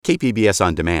KPBS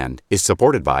On Demand is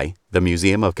supported by the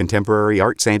Museum of Contemporary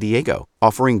Art San Diego,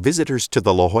 offering visitors to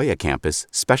the La Jolla campus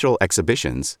special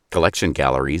exhibitions, collection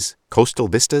galleries, coastal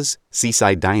vistas,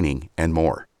 seaside dining, and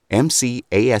more.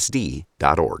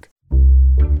 mcasd.org.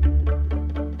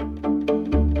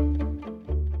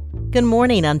 Good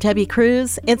morning, I'm Debbie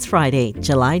Cruz. It's Friday,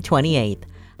 July 28th.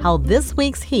 How this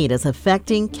week's heat is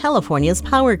affecting California's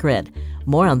power grid.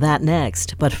 More on that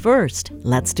next. But first,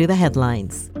 let's do the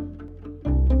headlines.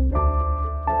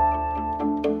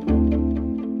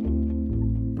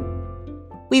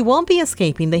 We won't be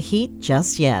escaping the heat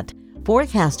just yet.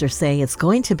 Forecasters say it's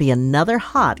going to be another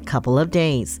hot couple of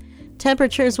days.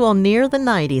 Temperatures will near the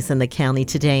 90s in the county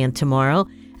today and tomorrow,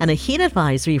 and a heat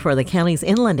advisory for the county's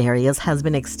inland areas has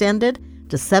been extended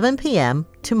to 7 p.m.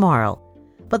 tomorrow.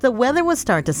 But the weather will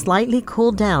start to slightly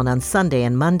cool down on Sunday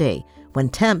and Monday, when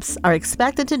temps are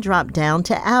expected to drop down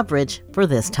to average for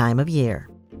this time of year.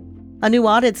 A new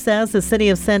audit says the city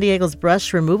of San Diego's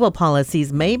brush removal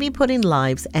policies may be putting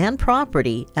lives and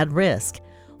property at risk.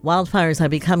 Wildfires are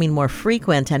becoming more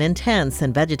frequent and intense,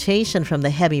 and vegetation from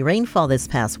the heavy rainfall this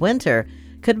past winter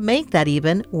could make that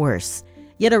even worse.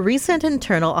 Yet a recent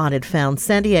internal audit found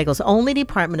San Diego's only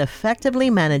department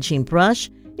effectively managing brush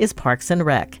is Parks and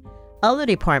Rec. Other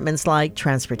departments like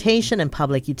transportation and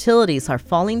public utilities are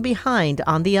falling behind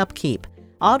on the upkeep.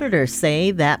 Auditors say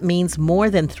that means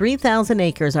more than 3,000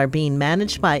 acres are being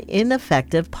managed by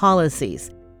ineffective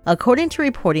policies. According to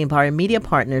reporting by our media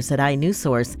partners at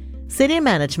iNewsSource, city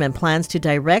management plans to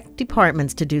direct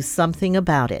departments to do something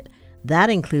about it.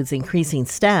 That includes increasing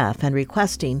staff and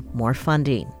requesting more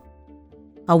funding.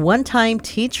 A one-time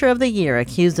Teacher of the Year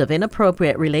accused of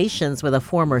inappropriate relations with a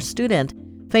former student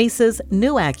faces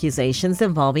new accusations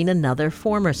involving another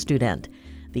former student.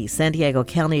 The San Diego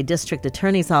County District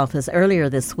Attorney's Office earlier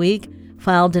this week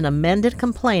filed an amended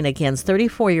complaint against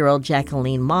 34-year-old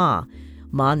Jacqueline Ma.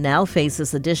 Ma now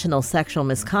faces additional sexual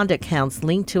misconduct counts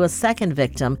linked to a second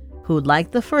victim who,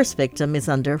 like the first victim, is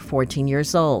under 14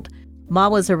 years old. Ma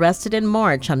was arrested in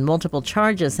March on multiple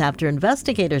charges after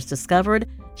investigators discovered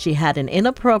she had an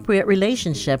inappropriate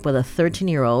relationship with a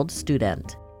 13-year-old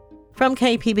student. From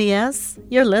KPBS,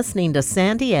 you're listening to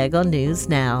San Diego News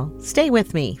Now. Stay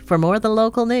with me for more of the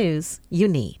local news you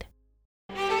need.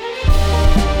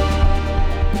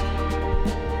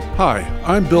 Hi,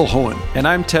 I'm Bill Hohen. And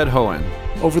I'm Ted Hohen.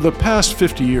 Over the past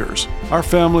 50 years, our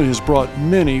family has brought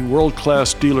many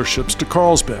world-class dealerships to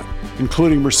Carlsbad,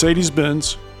 including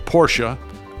Mercedes-Benz, Porsche,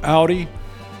 Audi,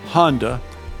 Honda,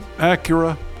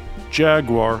 Acura,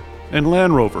 Jaguar, and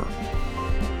Land Rover.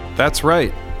 That's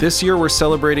right. This year we're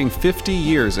celebrating 50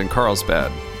 years in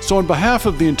Carlsbad. So on behalf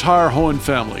of the entire Hohen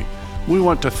family, we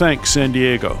want to thank San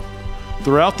Diego.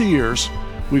 Throughout the years,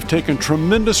 we've taken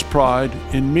tremendous pride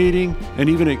in meeting and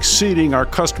even exceeding our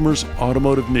customers'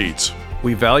 automotive needs.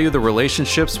 We value the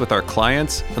relationships with our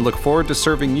clients and look forward to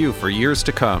serving you for years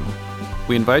to come.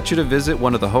 We invite you to visit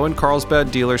one of the Hohen Carlsbad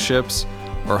dealerships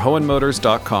or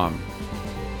hohenmotors.com.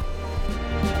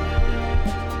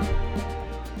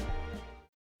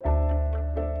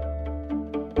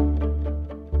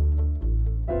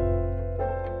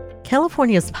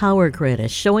 California's power grid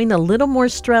is showing a little more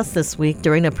stress this week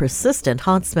during a persistent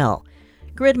hot spell.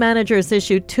 Grid managers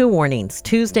issued two warnings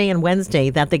Tuesday and Wednesday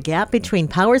that the gap between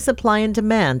power supply and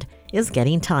demand is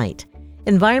getting tight.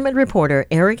 Environment reporter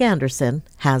Eric Anderson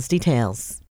has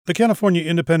details. The California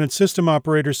Independent System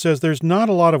Operator says there's not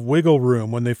a lot of wiggle room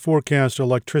when they forecast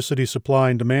electricity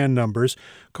supply and demand numbers,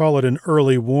 call it an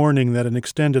early warning that an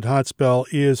extended hot spell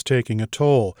is taking a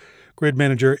toll. Grid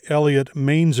manager Elliot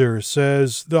Mainzer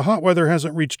says the hot weather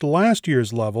hasn't reached last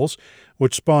year's levels,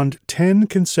 which spawned 10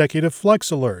 consecutive flex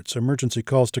alerts, emergency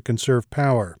calls to conserve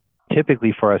power.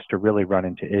 Typically, for us to really run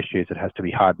into issues, it has to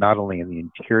be hot not only in the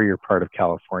interior part of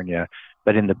California,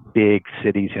 but in the big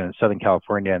cities, in Southern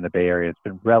California and the Bay Area. It's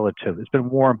been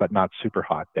warm, but not super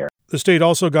hot there. The state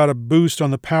also got a boost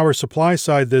on the power supply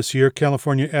side this year.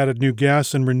 California added new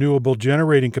gas and renewable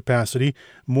generating capacity,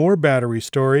 more battery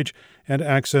storage, and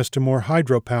access to more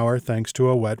hydropower thanks to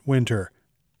a wet winter.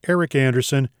 Eric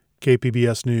Anderson,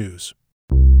 KPBS News.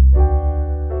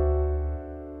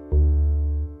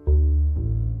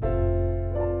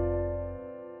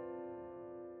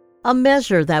 A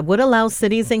measure that would allow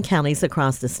cities and counties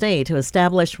across the state to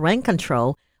establish rent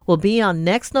control will be on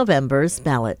next November's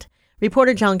ballot.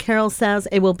 Reporter John Carroll says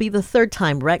it will be the third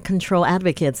time rent control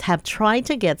advocates have tried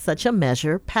to get such a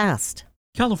measure passed.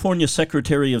 California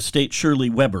Secretary of State Shirley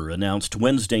Weber announced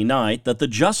Wednesday night that the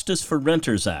Justice for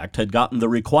Renters Act had gotten the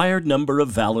required number of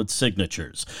valid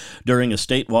signatures. During a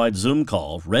statewide Zoom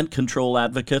call, rent control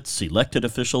advocates, elected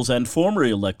officials, and former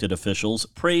elected officials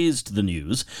praised the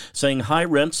news, saying high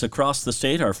rents across the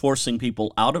state are forcing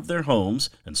people out of their homes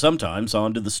and sometimes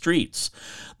onto the streets.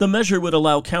 The measure would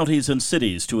allow counties and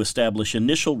cities to establish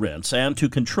initial rents and to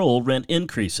control rent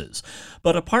increases.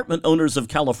 But Apartment Owners of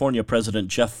California President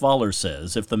Jeff Fowler says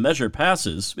if the measure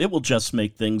passes, it will just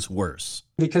make things worse.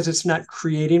 Because it's not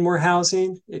creating more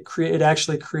housing, it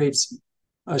actually creates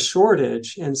a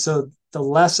shortage. And so the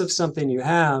less of something you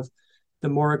have, the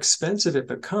more expensive it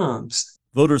becomes.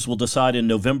 Voters will decide in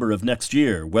November of next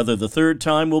year whether the third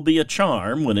time will be a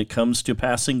charm when it comes to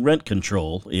passing rent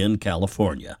control in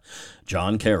California.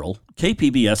 John Carroll,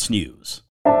 KPBS News.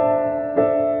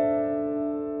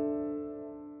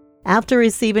 After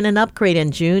receiving an upgrade in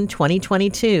June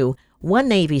 2022, one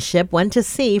Navy ship went to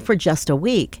sea for just a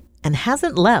week and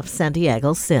hasn't left San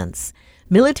Diego since.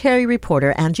 Military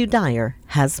reporter Andrew Dyer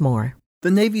has more.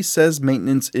 The Navy says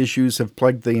maintenance issues have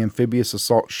plagued the amphibious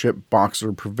assault ship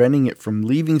Boxer, preventing it from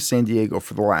leaving San Diego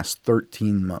for the last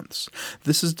 13 months.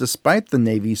 This is despite the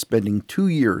Navy spending 2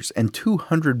 years and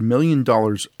 $200 million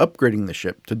upgrading the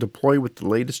ship to deploy with the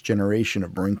latest generation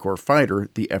of Marine Corps fighter,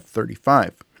 the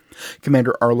F-35.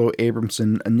 Commander Arlo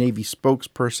Abramson, a Navy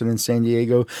spokesperson in San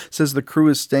Diego, says the crew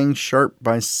is staying sharp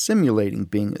by simulating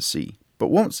being at sea,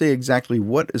 but won't say exactly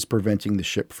what is preventing the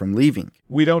ship from leaving.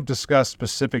 We don't discuss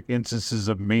specific instances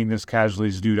of maintenance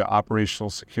casualties due to operational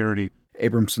security.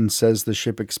 Abramson says the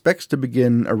ship expects to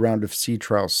begin a round of sea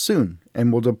trials soon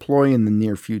and will deploy in the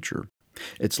near future.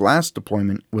 Its last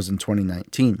deployment was in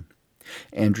 2019.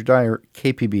 Andrew Dyer,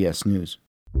 KPBS News.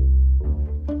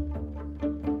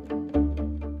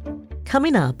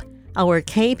 Coming up, our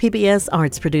KPBS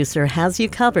arts producer has you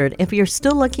covered if you're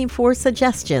still looking for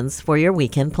suggestions for your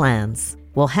weekend plans.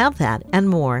 We'll have that and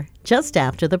more just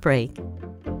after the break.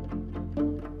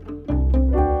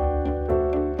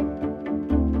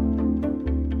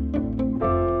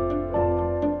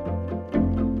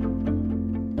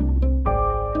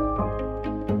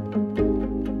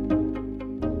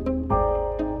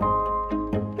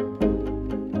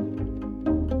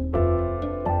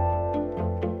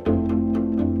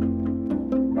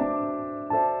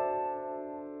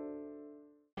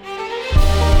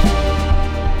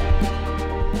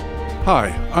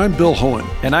 Hi, I'm Bill Hohen.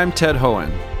 And I'm Ted Hohen.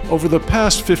 Over the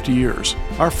past 50 years,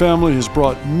 our family has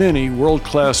brought many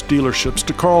world-class dealerships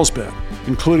to Carlsbad,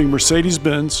 including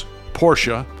Mercedes-Benz,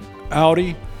 Porsche,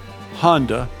 Audi,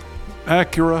 Honda,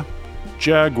 Acura,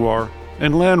 Jaguar,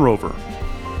 and Land Rover.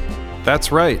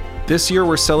 That's right. This year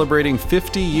we're celebrating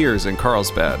 50 years in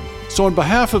Carlsbad. So on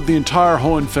behalf of the entire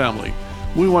Hohen family,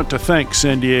 we want to thank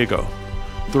San Diego.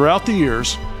 Throughout the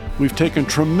years, we've taken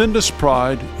tremendous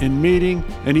pride in meeting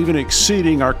and even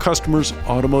exceeding our customers'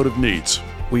 automotive needs.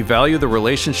 We value the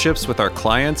relationships with our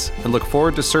clients and look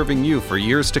forward to serving you for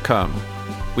years to come.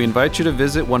 We invite you to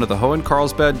visit one of the Hohen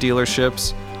Carlsbad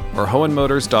dealerships or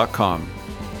hohenmotors.com.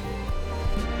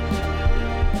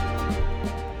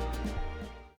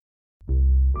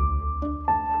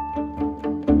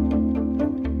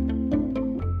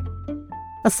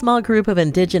 A small group of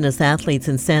indigenous athletes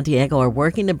in San Diego are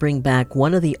working to bring back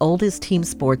one of the oldest team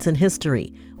sports in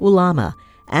history, Ulama,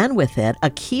 and with it,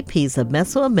 a key piece of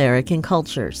Mesoamerican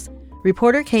cultures.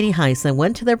 Reporter Katie Heisen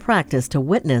went to their practice to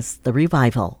witness the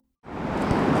revival.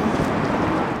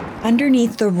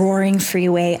 Underneath the roaring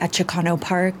freeway at Chicano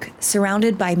Park,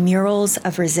 surrounded by murals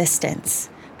of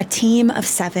resistance, a team of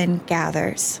 7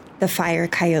 gathers, the Fire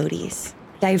Coyotes.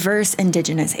 Diverse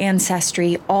indigenous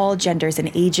ancestry, all genders and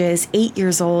ages, 8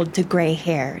 years old to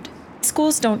gray-haired.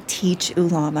 Schools don't teach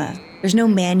Ulama. There's no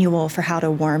manual for how to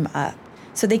warm up.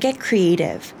 So they get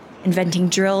creative, inventing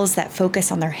drills that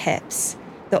focus on their hips,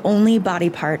 the only body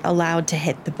part allowed to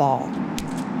hit the ball.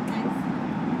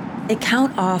 They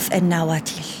count off in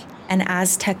Nahuatl, an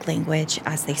Aztec language,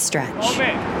 as they stretch.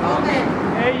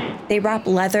 They wrap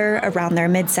leather around their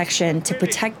midsection to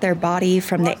protect their body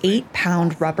from the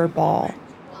 8-pound rubber ball,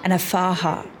 and a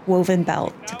faja, woven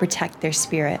belt, to protect their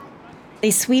spirit. They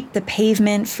sweep the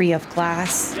pavement free of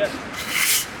glass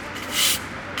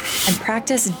and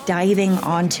practice diving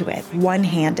onto it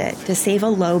one-handed to save a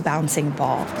low bouncing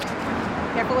ball.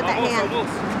 Careful with that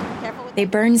hand. They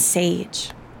burn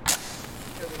sage,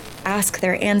 ask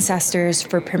their ancestors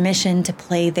for permission to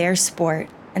play their sport,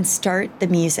 and start the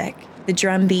music, the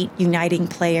drumbeat uniting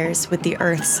players with the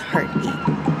earth's heartbeat.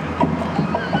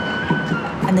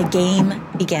 And the game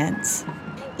begins.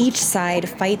 Each side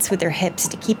fights with their hips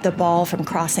to keep the ball from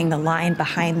crossing the line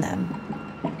behind them.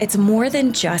 It's more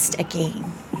than just a game.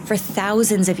 For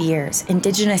thousands of years,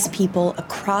 indigenous people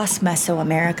across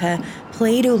Mesoamerica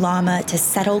played Ulama to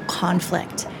settle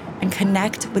conflict and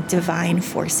connect with divine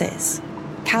forces.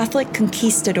 Catholic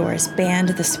conquistadors banned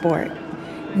the sport.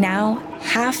 Now,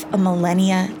 half a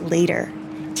millennia later,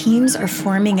 teams are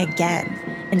forming again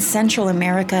in Central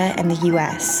America and the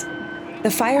US.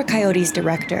 The Fire Coyotes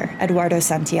director, Eduardo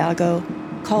Santiago,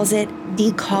 calls it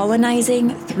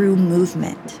decolonizing through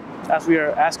movement. As we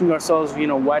are asking ourselves,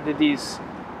 why did these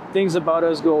things about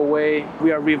us go away?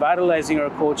 We are revitalizing our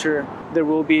culture. There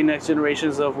will be next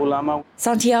generations of Ulama.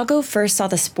 Santiago first saw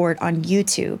the sport on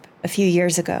YouTube a few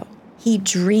years ago. He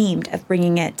dreamed of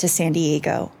bringing it to San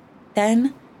Diego.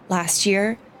 Then, last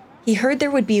year, he heard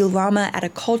there would be Ulama at a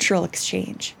cultural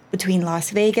exchange between Las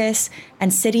Vegas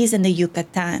and cities in the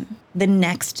Yucatan the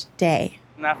next day.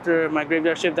 And after my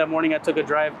graveyard shift that morning, I took a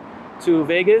drive to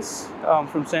Vegas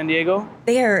from San Diego.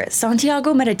 There,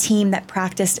 Santiago met a team that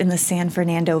practiced in the San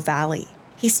Fernando Valley.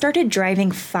 He started driving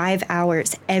 5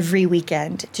 hours every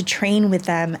weekend to train with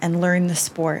them and learn the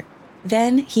sport.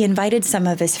 Then he invited some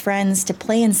of his friends to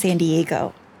play in San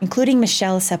Diego, including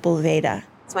Michelle Sepulveda.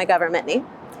 It's my government name,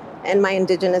 and my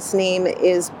indigenous name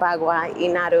is Bagua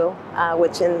Inaru,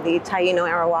 which in the Taino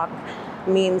Arawak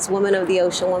means woman of the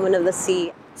ocean, woman of the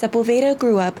sea. Sepulveda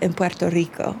grew up in Puerto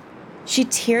Rico. She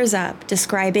tears up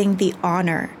describing the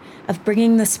honor of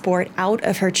bringing the sport out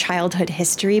of her childhood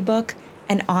history book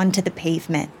and onto the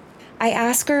pavement. I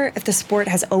ask her if the sport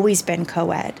has always been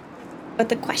co-ed, but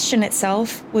the question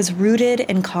itself was rooted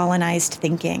in colonized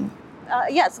thinking.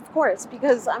 Yes, of course,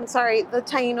 because I'm sorry, the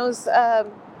Tainos,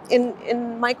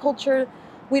 in my culture,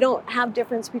 we don't have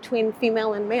difference between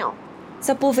female and male.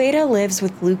 Sepulveda lives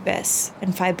with lupus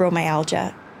and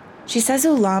fibromyalgia. She says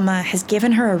Ulama has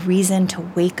given her a reason to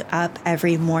wake up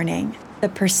every morning. The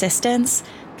persistence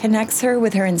connects her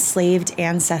with her enslaved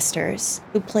ancestors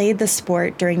who played the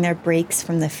sport during their breaks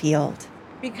from the field.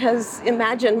 Because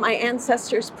imagine my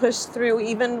ancestors pushed through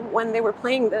even when they were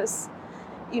playing this,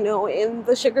 in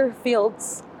the sugar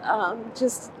fields,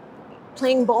 just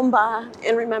playing bomba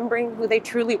and remembering who they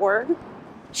truly were.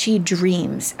 She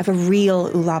dreams of a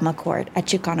real Ulama court at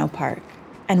Chicano Park,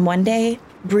 and one day,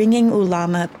 bringing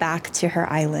Ulama back to her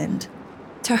island.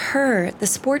 To her, the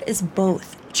sport is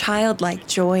both childlike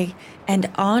joy and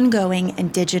ongoing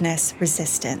indigenous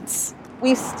resistance.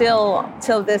 We still,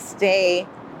 till this day,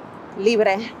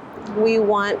 libre. We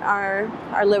want our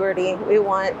liberty. We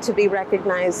want to be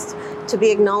recognized, to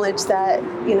be acknowledged that,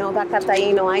 Baka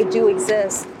Taino, I do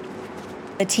exist.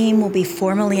 The team will be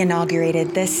formally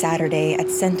inaugurated this Saturday at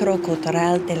Centro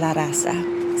Cultural de la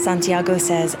Raza. Santiago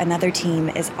says another team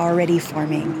is already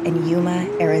forming in Yuma,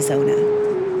 Arizona.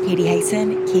 Katie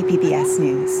Hyson, KPBS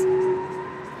News.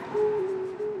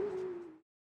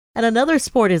 And another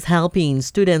sport is helping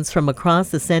students from across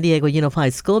the San Diego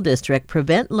Unified School District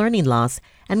prevent learning loss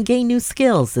and gain new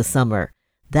skills this summer.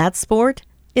 That sport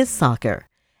is soccer.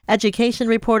 Education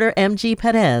reporter MG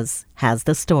Perez has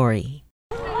the story.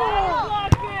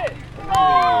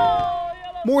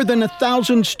 More than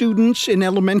 1,000 students in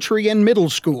elementary and middle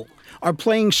school are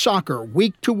playing soccer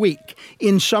week to week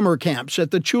in summer camps at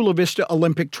the Chula Vista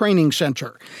Olympic Training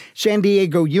Center. San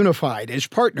Diego Unified is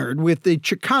partnered with the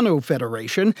Chicano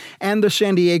Federation and the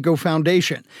San Diego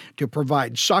Foundation to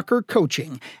provide soccer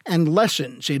coaching and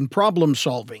lessons in problem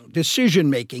solving,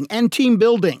 decision making, and team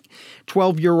building.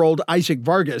 12-year-old Isaac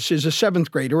Vargas is a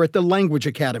 7th grader at the Language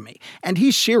Academy, and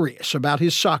he's serious about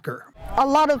his soccer. A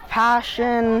lot of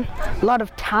passion, a lot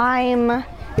of time.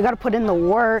 You got to put in the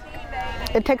work.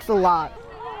 It takes a lot.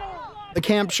 The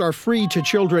camps are free to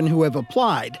children who have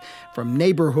applied from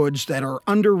neighborhoods that are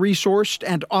under-resourced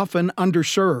and often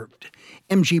underserved.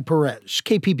 MG Perez,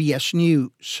 KPBS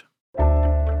News.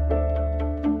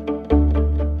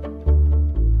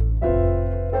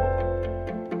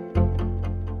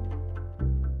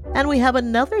 And we have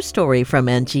another story from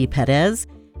NG Perez.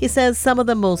 He says some of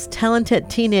the most talented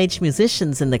teenage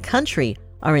musicians in the country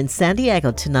are in San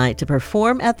Diego tonight to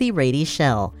perform at the Rady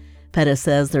Shell. Perez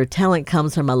says their talent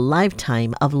comes from a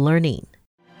lifetime of learning.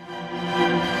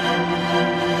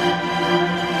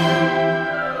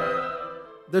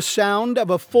 The sound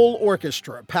of a full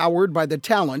orchestra powered by the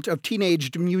talent of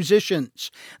teenaged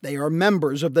musicians. They are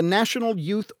members of the National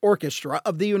Youth Orchestra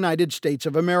of the United States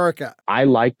of America. I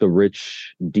like the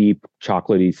rich, deep,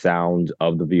 chocolatey sound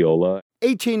of the viola.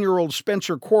 18-year-old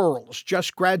Spencer Quarles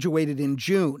just graduated in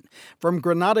June from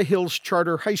Granada Hills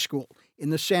Charter High School in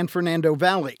the San Fernando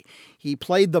Valley. He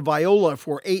played the viola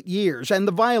for 8 years and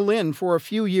the violin for a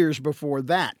few years before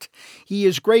that. He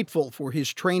is grateful for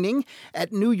his training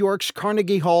at New York's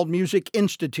Carnegie Hall Music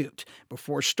Institute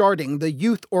before starting the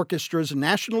Youth Orchestra's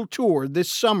national tour this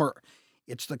summer.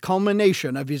 It's the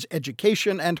culmination of his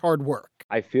education and hard work.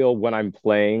 I feel when I'm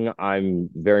playing, I'm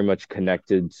very much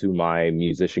connected to my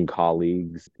musician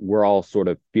colleagues. We're all sort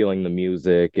of feeling the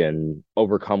music and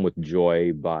overcome with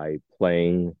joy by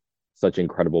playing such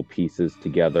incredible pieces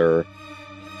together.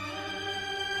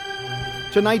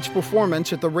 Tonight's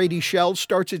performance at the Rady Shell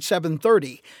starts at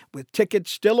 7:30, with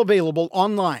tickets still available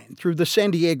online through the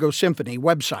San Diego Symphony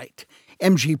website.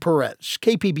 MG Perez,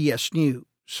 KPBS News.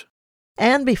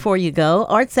 And before you go,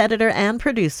 arts editor and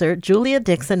producer Julia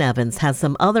Dixon Evans has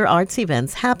some other arts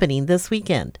events happening this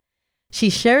weekend.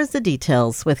 She shares the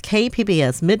details with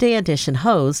KPBS Midday Edition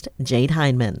host Jade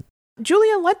Hindman.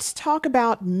 Julia, let's talk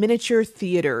about miniature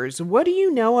theaters. What do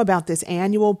you know about this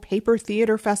annual Paper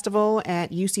Theater Festival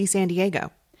at UC San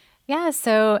Diego? Yeah,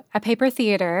 so a paper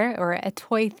theater or a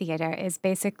toy theater is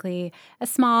basically a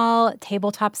small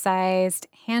tabletop-sized,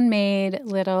 handmade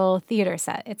little theater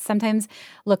set. It sometimes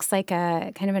looks like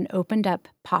a kind of an opened-up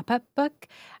pop-up book.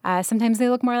 Sometimes they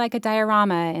look more like a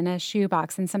diorama in a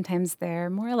shoebox, and sometimes they're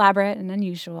more elaborate and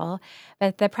unusual.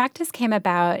 But the practice came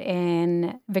about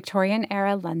in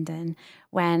Victorian-era London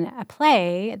when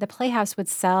the Playhouse would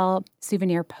sell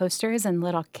souvenir posters and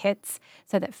little kits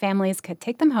so that families could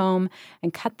take them home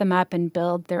and cut them up and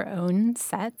build their own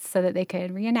sets so that they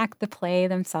could reenact the play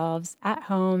themselves at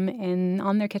home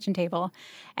on their kitchen table.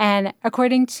 And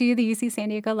according to the UC San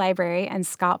Diego Library and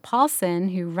Scott Paulson,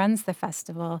 who runs the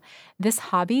festival, this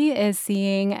hobby is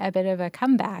seeing a bit of a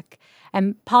comeback.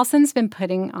 And Paulson's been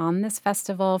putting on this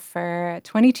festival for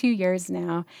 22 years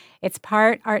now. It's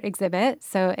part art exhibit,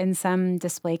 so in some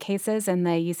display cases in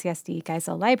the UCSD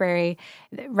Geisel Library,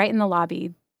 right in the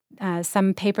lobby,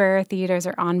 some paper theaters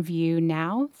are on view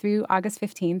now through August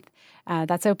 15th.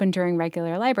 That's open during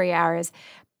regular library hours.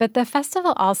 But the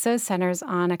festival also centers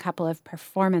on a couple of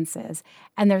performances,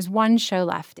 and there's one show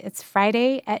left. It's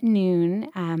Friday at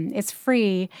noon. It's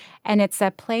free, and it's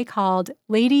a play called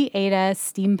Lady Ada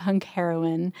Steampunk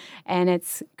Heroine, and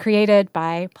it's created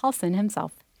by Paulson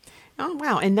himself. Oh,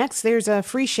 wow. And next, there's a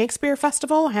free Shakespeare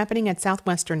festival happening at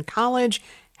Southwestern College.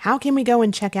 How can we go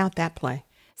and check out that play?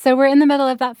 So we're in the middle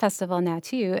of that festival now,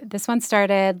 too. This one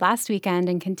started last weekend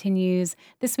and continues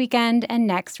this weekend and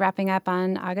next, wrapping up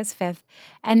on August 5th.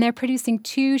 And they're producing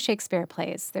 2 Shakespeare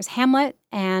plays. There's Hamlet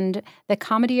and The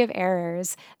Comedy of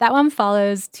Errors. That one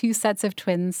follows 2 sets of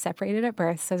twins separated at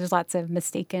birth, so there's lots of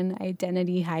mistaken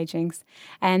identity hijinks.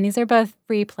 And these are both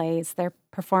free plays. They're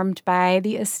performed by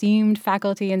the esteemed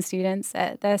faculty and students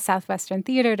at the Southwestern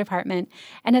Theater Department,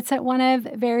 and it's at one of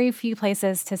very few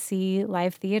places to see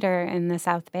live theater in the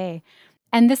South Bay.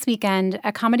 And this weekend,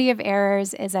 A Comedy of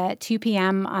Errors is at 2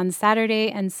 p.m. on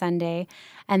Saturday and Sunday,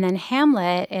 and then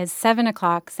Hamlet is 7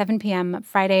 p.m.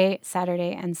 Friday,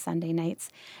 Saturday, and Sunday nights.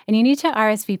 And you need to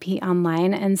RSVP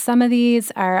online, and some of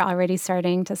these are already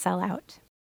starting to sell out.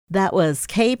 That was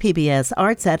KPBS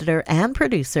arts editor and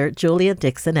producer Julia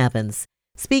Dixon Evans,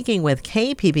 speaking with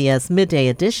KPBS Midday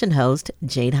Edition host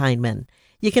Jade Hindman.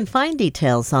 You can find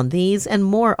details on these and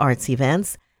more arts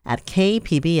events at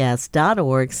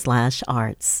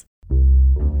kpbs.org/arts.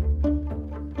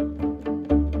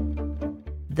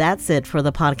 That's it for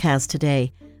the podcast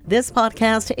today. This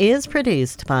podcast is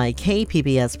produced by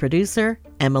KPBS producer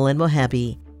Emmeline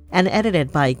Mohebi and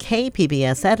edited by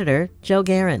KPBS editor Joe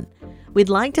Guerin. We'd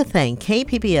like to thank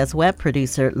KPBS web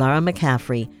producer Laura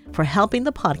McCaffrey for helping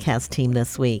the podcast team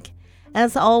this week.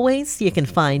 As always, you can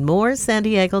find more San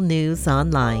Diego news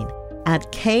online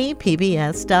at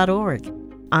kpbs.org.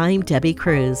 I'm Debbie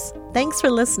Cruz. Thanks for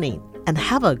listening and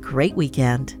have a great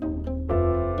weekend.